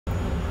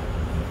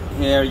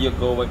Here you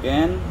go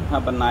again.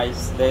 Have a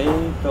nice day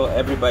to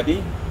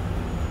everybody.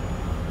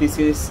 This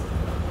is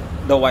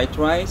the white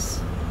rice,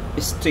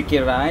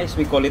 sticky rice.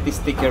 We call it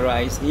sticky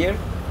rice here,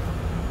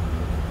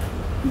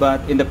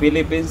 but in the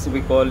Philippines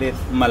we call it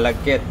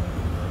malagkit.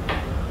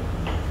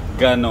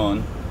 Ganon.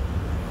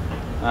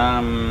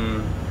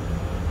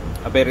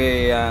 A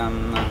very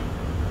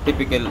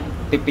typical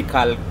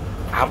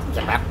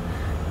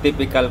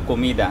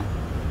comida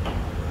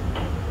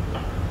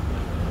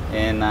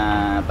in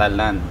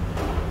Thailand.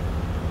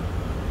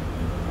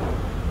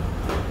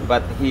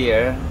 But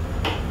here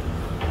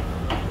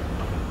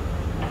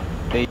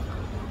they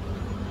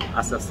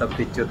as a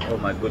substitute. Oh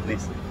my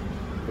goodness,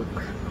 look,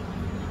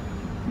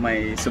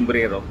 my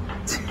sombrero.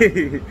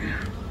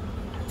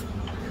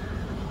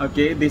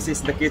 Okay, this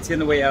is the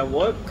kitchen where I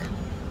work.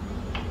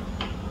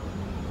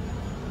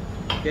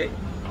 Okay,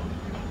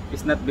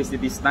 it's not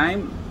busy this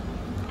time,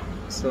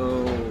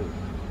 so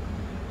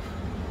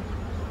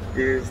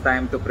it's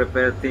time to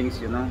prepare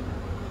things, you know,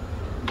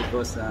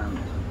 because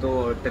 2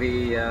 or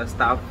 3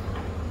 staff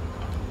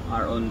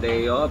are on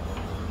day off,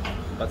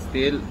 but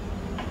still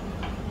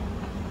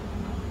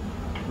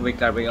we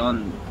carry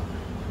on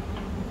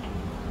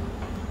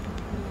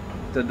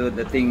to do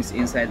the things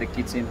inside the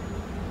kitchen.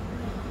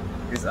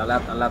 There's a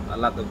lot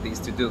of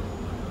things to do.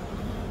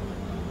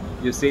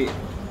 You see,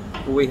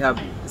 we have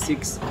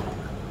 6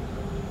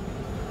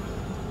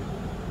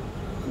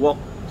 wok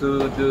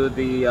to do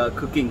the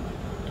cooking,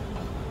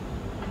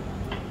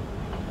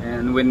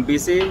 and when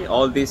busy,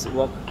 all this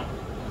wok,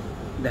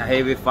 the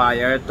heavy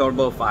fire,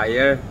 turbo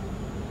fire,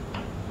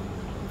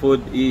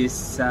 food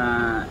is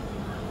done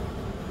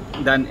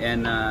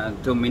in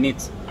 2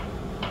 minutes.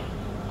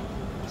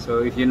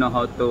 So if you know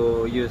how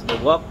to use the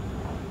wok,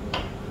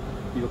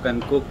 you can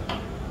cook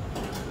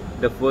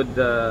the food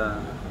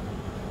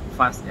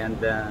fast and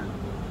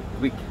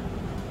quick.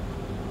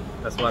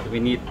 That's what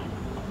we need.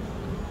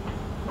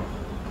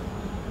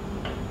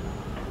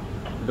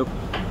 Look,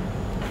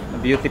 a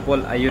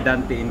beautiful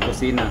ayudante in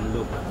kusina.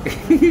 Look,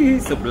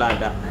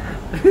 sublada.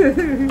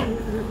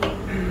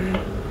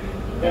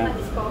 Yeah.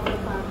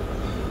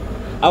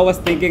 I was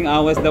thinking I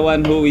was the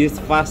one who is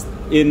fast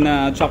in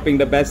chopping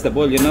the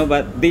vegetable, you know,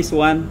 but this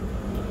one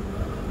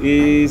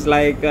is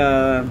like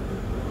a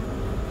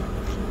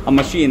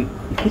machine.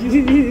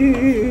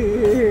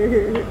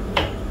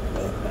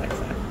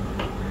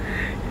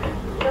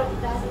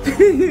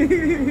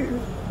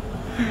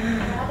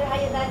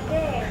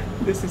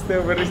 This is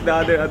where is the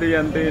other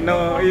ayudante?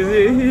 No,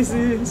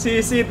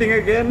 she's sitting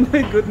again.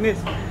 My goodness,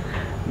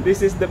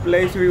 this is the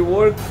place we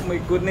work.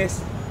 My goodness.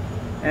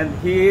 And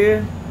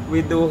here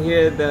we do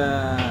here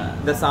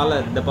the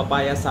salad, the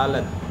papaya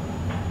salad,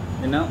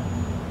 you know,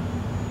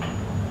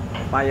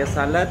 papaya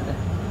salad.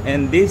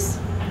 And this,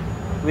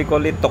 we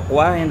call it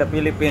tokwa in the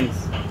Philippines.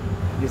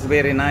 It's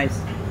very nice.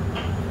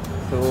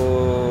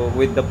 So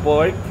with the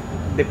pork,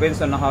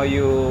 depends on how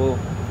you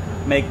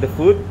make the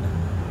food.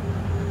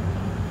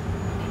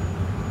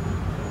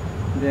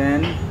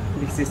 Then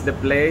this is the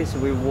place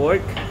we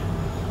work.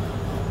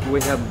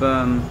 We have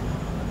the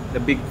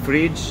big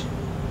fridge.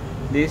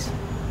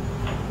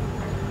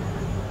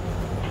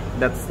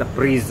 That's the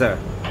freezer,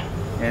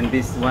 and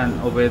this one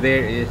over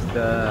there is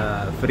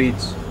the fridge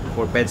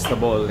for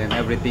vegetable and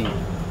everything.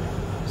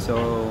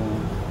 So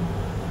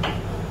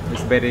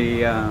it's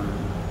very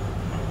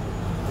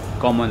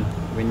common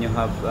when you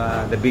have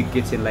the big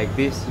kitchen like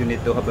this. You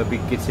need to have a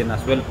big kitchen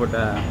as well for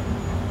the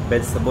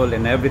vegetable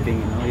and everything,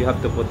 you know, you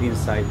have to put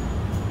inside.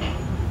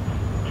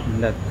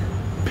 And that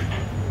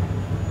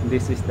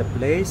this is the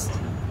place.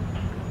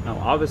 Now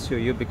I will show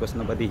you because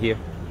nobody here.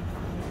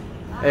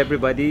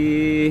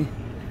 Everybody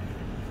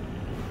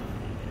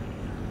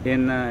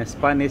in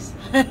Spanish.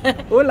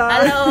 Hola.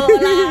 Hello,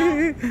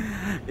 hola.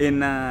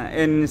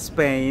 In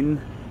Spain,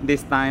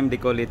 this time they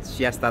call it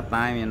siesta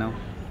time, you know,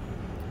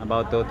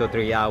 about 2 to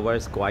 3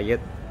 hours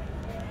quiet.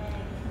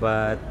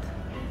 But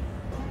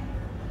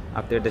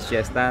after the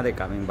siesta, they're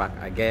coming back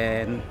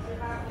again.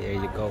 Here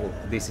you go.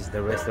 This is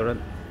the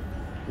restaurant.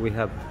 We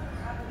have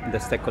the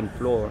 2nd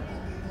floor,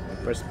 the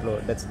 1st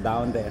floor that's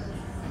down there,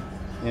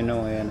 you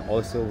know, and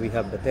also we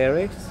have the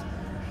terrace.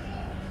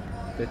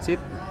 That's it.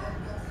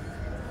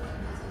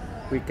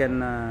 We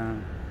can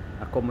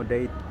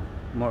accommodate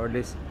more or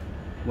less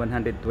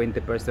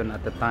 120 person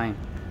at a time.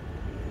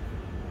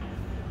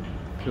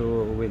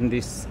 So when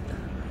this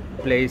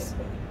place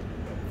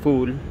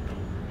full,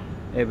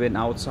 even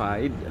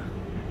outside,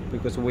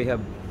 because we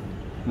have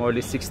more or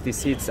less 60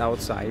 seats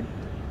outside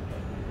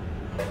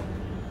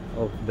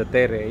of the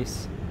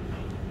terrace.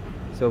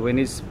 So when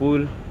it's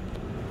full,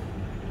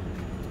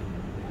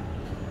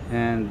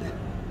 and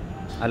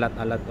a lot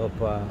of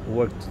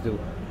work to do.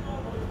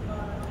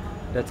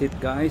 That's it,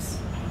 guys.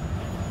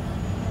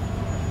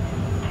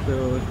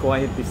 So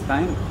quiet this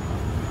time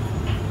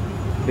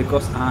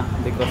because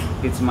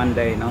it's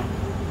Monday, no?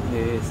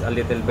 It's a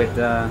little bit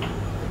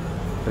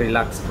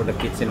relaxed for the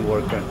kitchen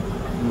worker.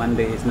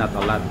 Monday is not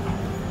a lot,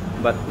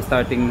 but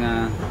starting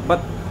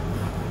but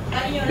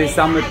this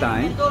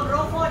summertime,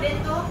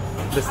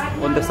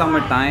 on the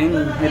summertime,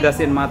 it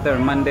doesn't matter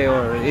Monday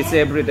or it's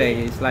every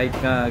day. It's like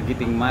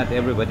getting mad.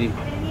 Everybody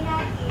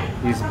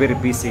is very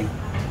busy.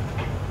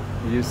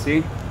 You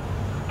see?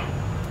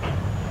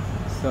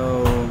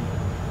 So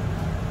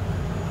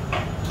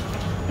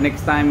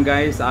next time,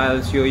 guys,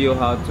 I'll show you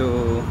how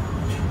to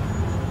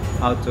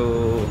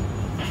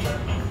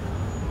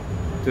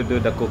do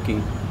the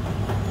cooking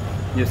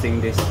using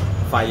this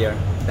fire,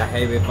 the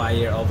heavy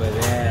fire over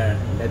there.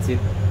 That's it.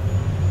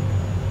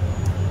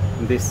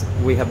 This,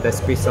 we have the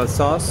special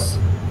sauce.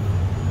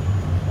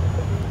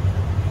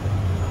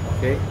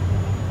 Okay,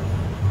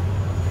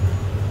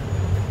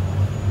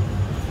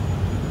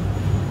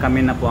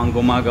 kami na po ang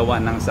gumagawa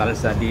ng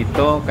salsa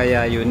dito,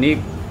 kaya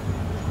unique.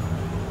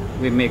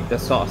 We make the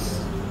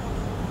sauce,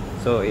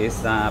 so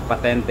it's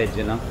patented,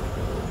 you know.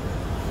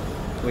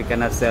 We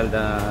cannot sell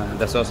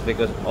the sauce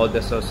because all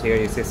the sauce here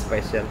is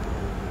special,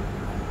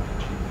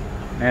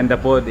 and the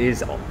food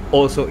is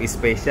also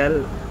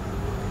special.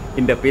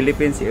 In the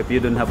Philippines, if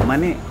you don't have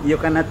money, you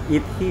cannot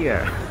eat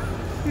here.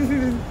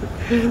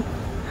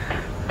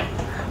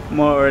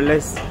 More or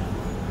less,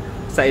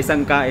 sa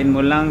isang kain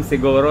mo lang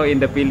siguro in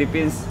the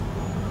Philippines,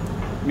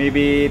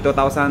 maybe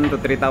 2,000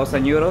 to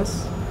 3,000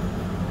 euros.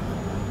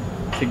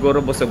 Siguro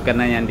busog ka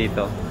na yan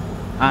dito.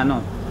 No,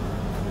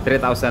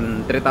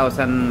 3,000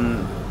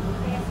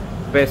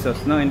 pesos.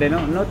 No, hindi,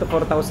 no to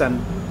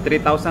 4,000.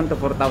 3,000 to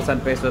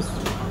 4,000 pesos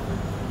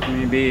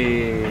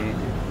maybe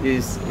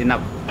is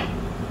enough.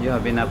 You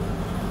have enough,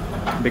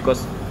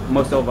 because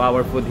most of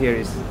our food here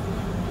is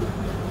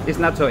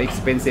not so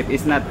expensive.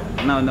 It's not,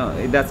 no,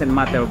 it doesn't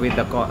matter with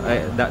the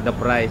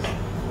price.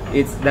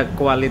 It's the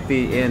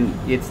quality, and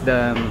it's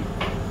the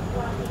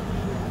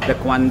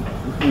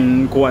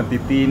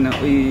quantity.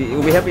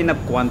 We have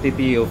enough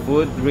quantity of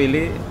food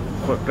really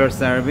per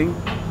serving.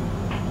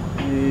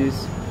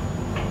 Is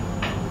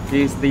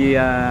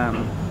the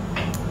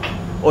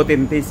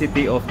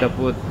authenticity of the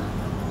food.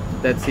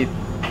 That's it.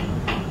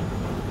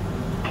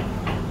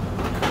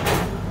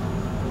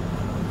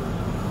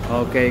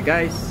 Okay,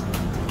 guys,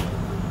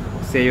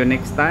 see you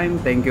next time.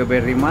 Thank you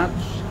very much.